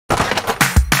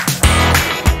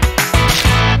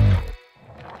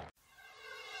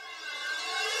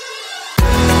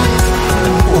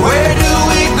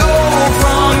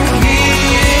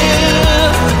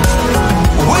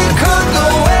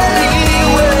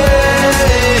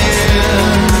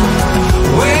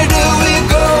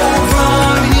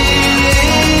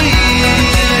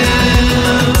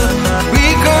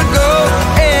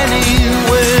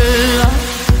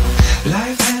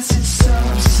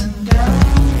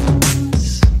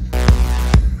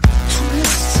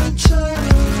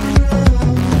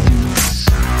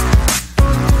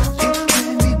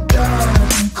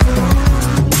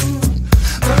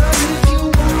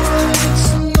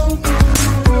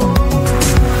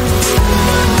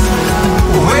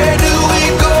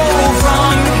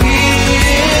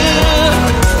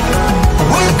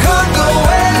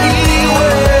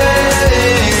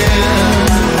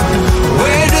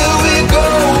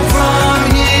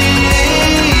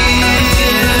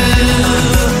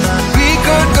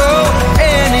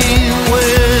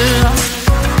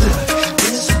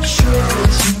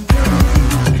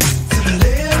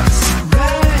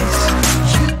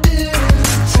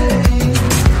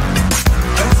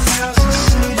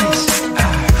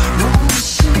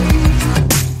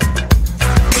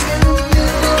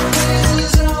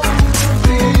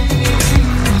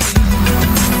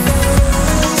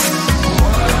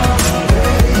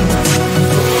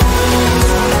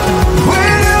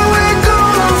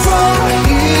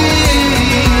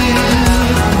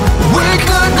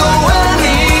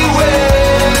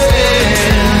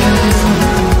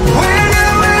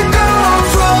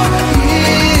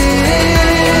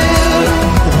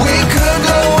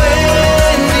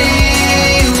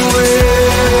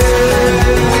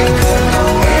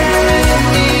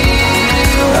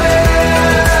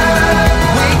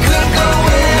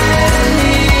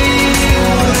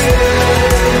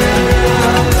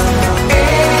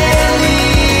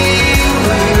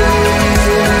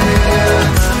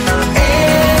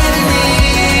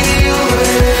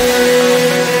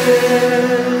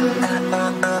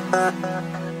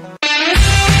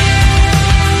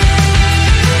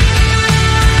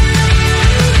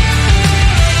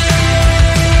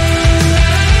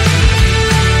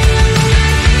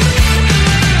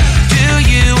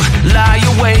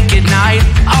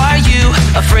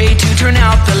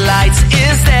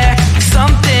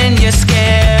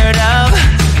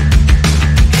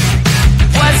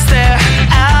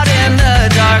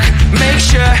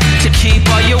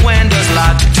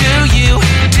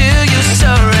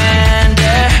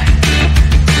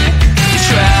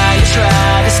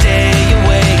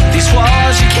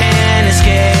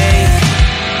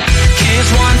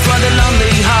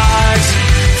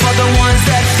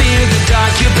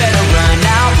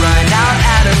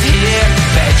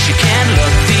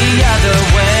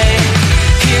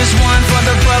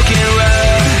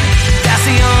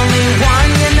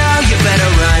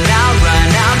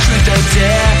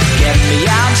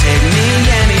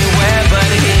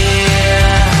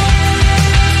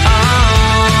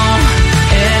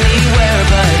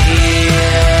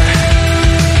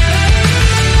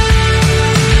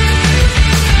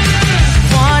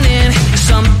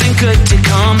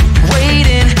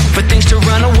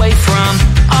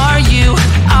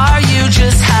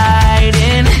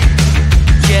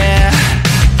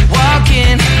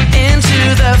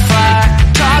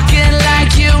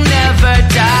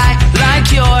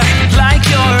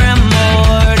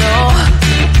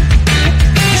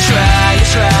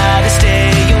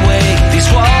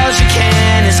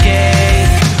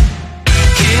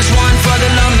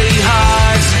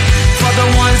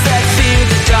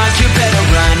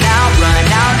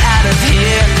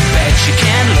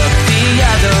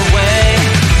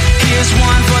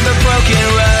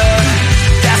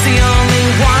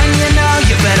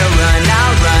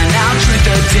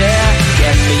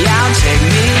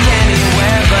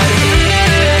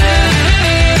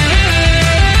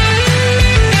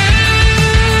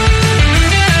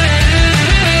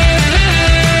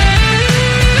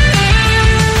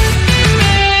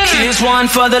one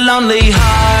for the lonely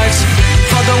hearts,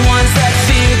 for the ones that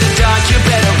fear the dark. You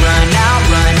better run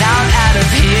out of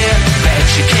here. Bet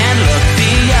you can't look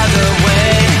the other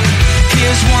way.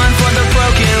 Here's one for the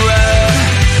broken road.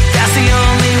 That's the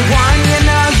only one you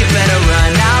know. You better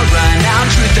run out,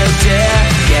 truth or dare.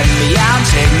 Get me out,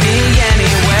 take me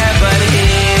anywhere but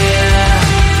here.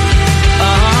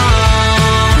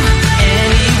 Oh,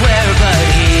 anywhere but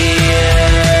here.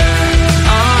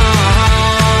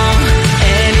 Oh,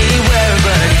 anywhere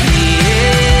but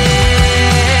here.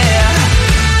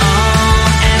 Oh,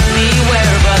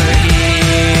 anywhere but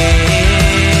here.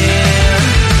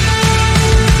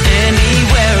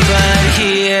 Anywhere but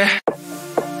here.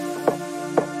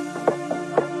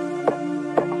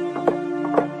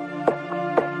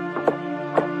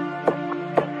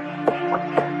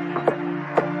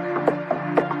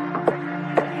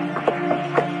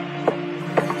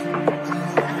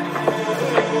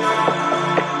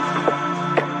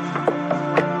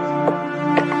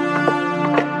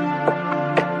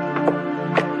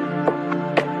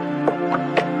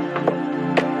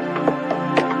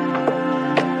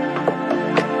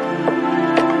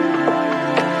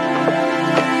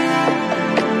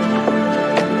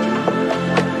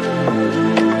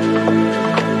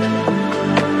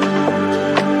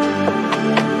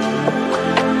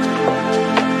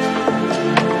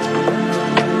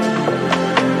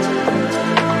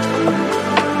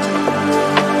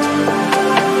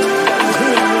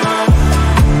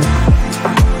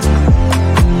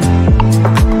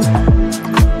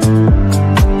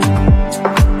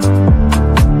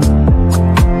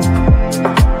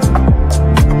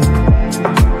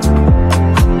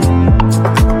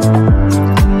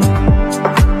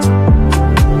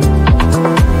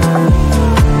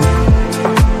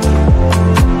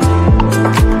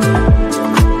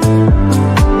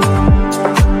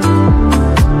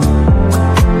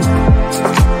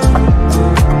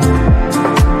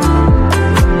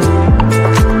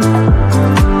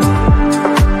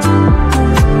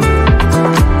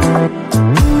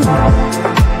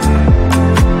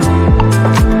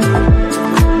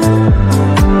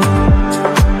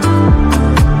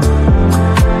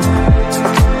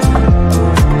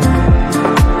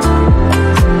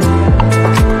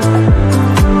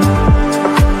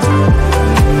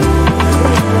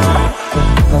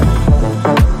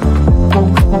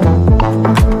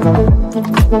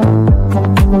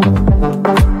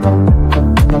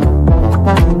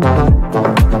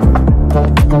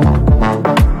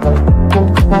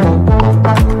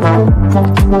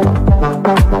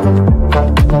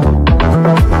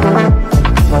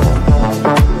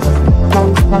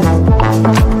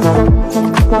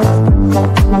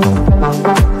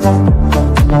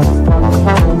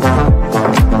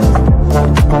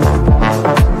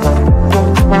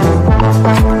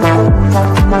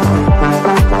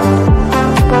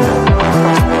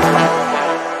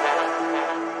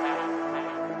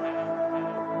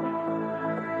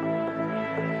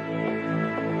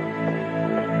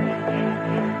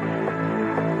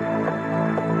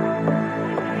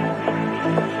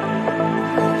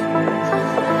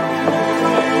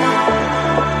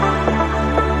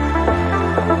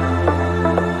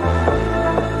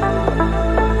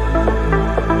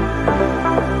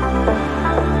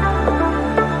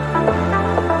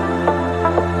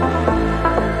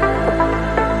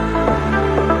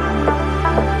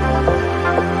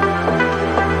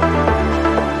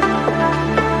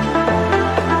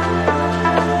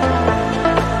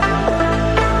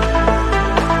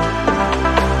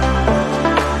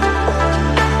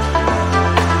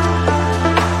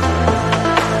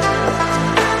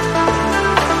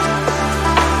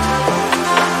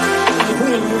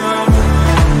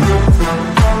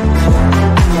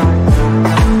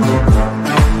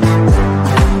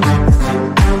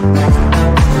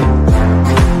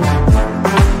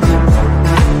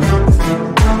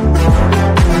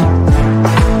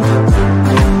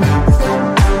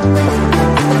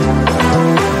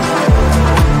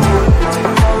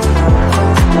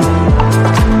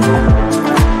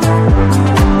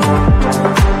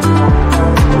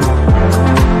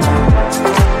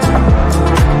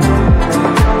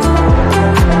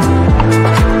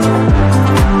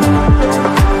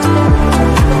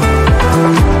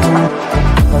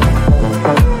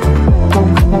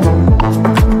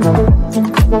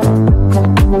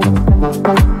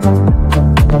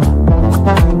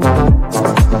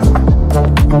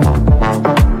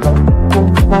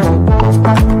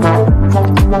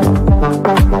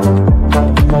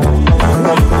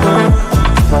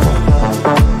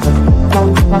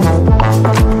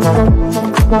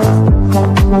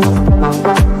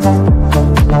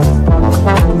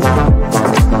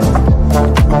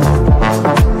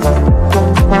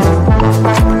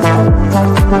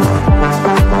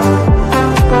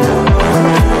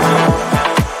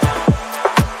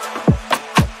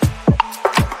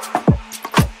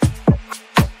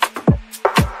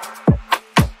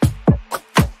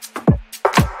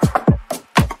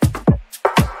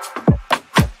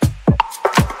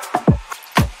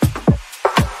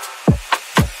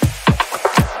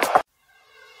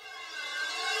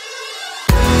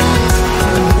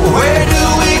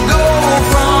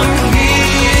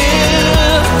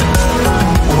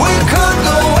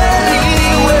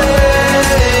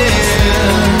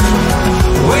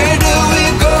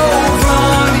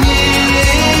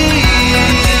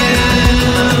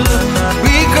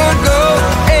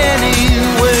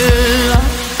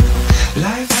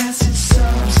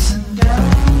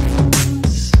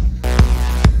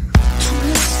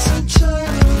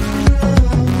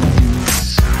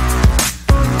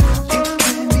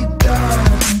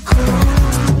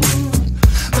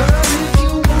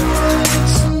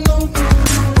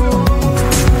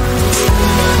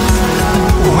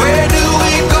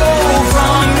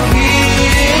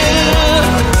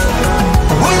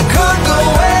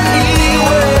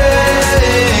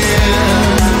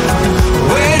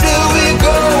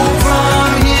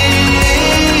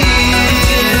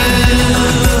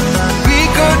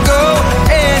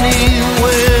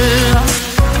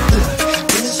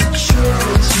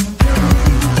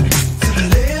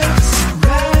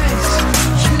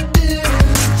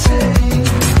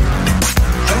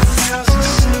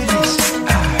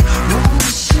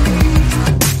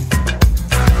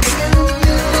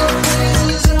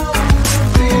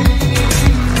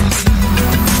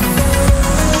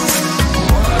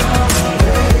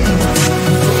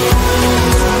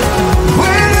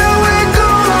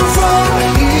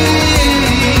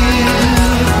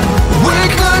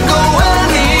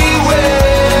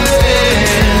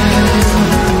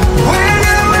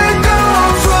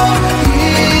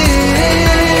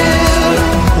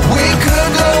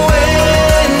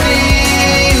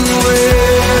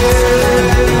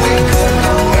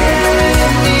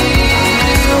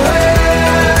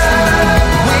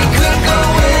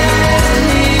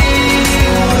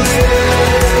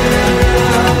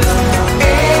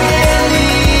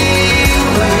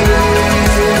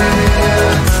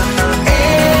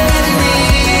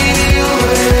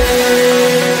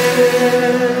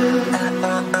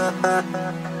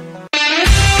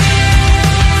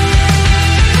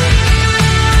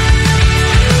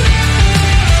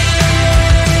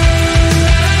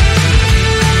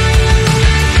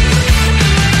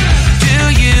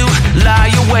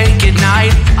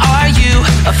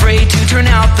 turn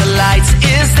out the lights.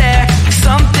 Is there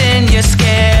something you're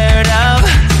scared of?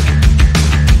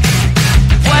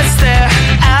 What's there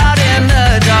out in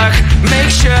the dark?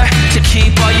 Make sure to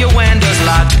keep all your windows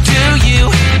locked. Do you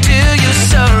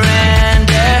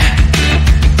surrender?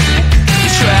 You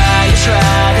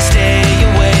try to stay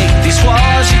awake. These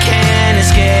walls you can't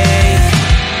escape.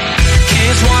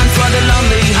 Here's one for the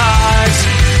lonely hearts,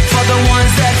 for the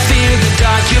ones that fear the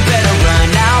dark. You better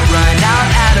run out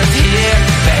of here.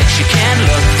 Bet you can't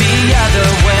look the other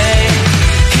way.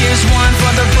 Here's one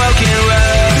for the broken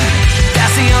road.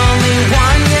 That's the only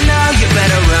one you know. You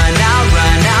better run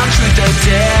out, truth or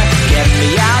dare. Get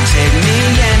me out, take me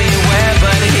anywhere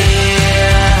but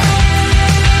here.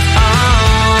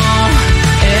 Oh,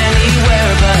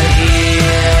 anywhere but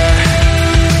here.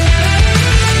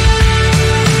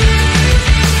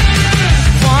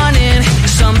 Wanting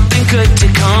something good to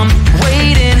come,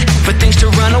 waiting for things to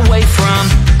run away from.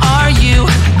 Are you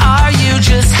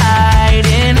just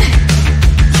hiding?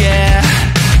 Yeah,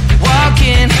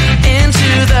 walking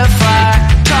into the fire,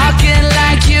 talking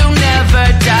like you never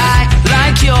die,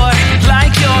 like you're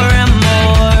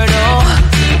immortal.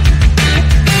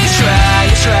 You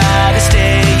try to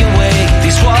stay awake.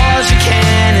 These walls you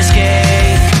can't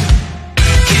escape.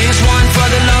 Here's one for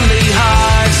the lonely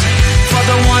hearts, for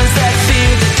the ones that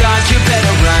fear the dark. You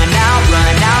better run out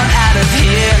of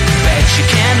here. Bet you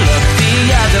can't look the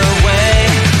other way.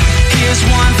 Here's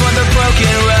one for the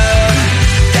broken road.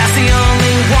 That's the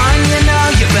only one you know.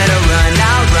 You better run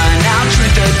out,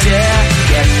 truth or dare.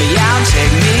 Get me out,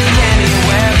 take me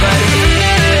anywhere but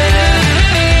here.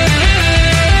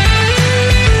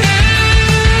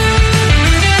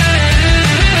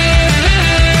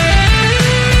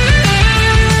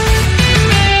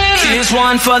 Here's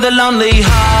one for the lonely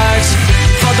heart.